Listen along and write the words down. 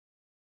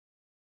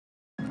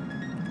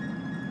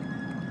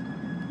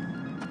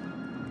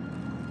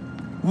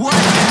What?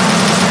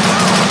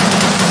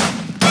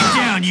 Get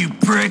down, you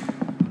prick!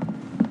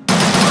 I'll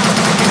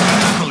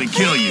happily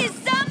kill you.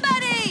 Please,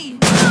 somebody!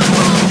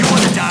 You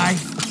want to die?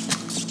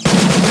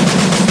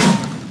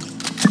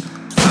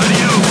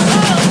 Adios!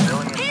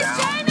 He's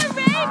trying to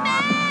rape me!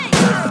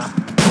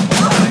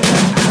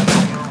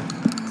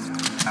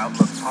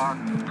 Outlook Park.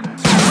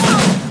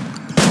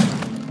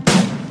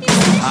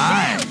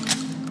 Hi.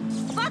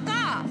 Fuck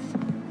off!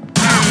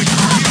 Dude,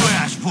 you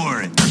asked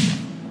for it.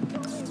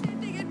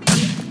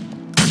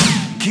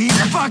 Keep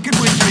fucking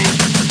with me.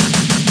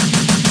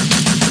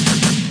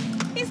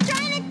 He's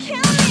trying to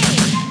kill me!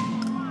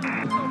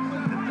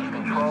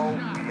 Control, we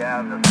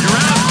have the...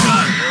 You're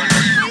outgunned.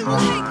 My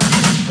leg!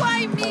 Why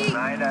me?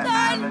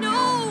 God,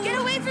 no! Get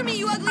away from me,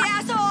 you ugly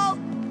asshole!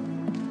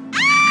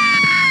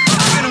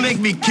 You're gonna make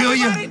me kill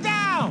you? Everybody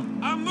down!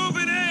 I'm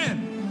moving in!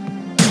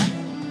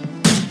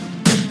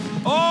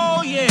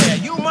 Oh, yeah,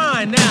 you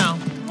mine now.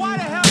 Why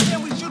the hell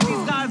can't we shoot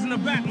these guys in the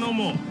back no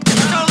more?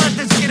 Don't let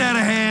this get out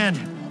of hand.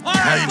 All right,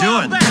 How you fall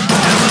doing? back.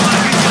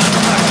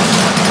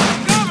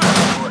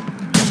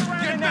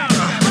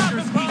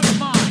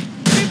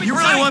 You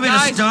really want me to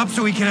stop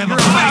so we can have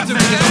a fight,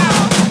 man?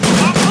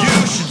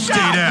 You should stay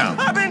down.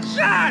 I've been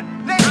shot!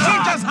 They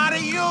teach us how to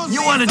use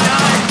You want to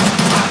die?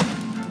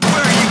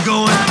 Where are you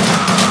going?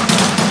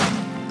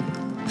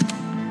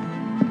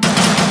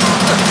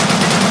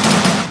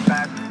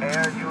 Fast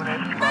air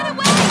unit. Run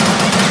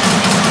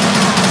away!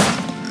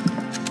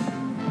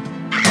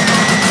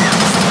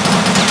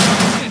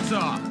 It's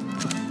off.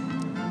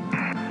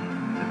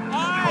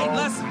 All right,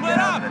 let's split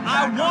up.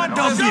 I want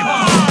Don't this be a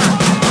war.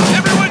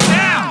 Everyone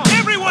down!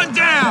 Everyone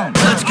down!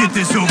 Let's get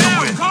this over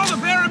with. Call the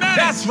paramedics.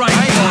 That's right.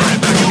 I ain't worried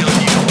about you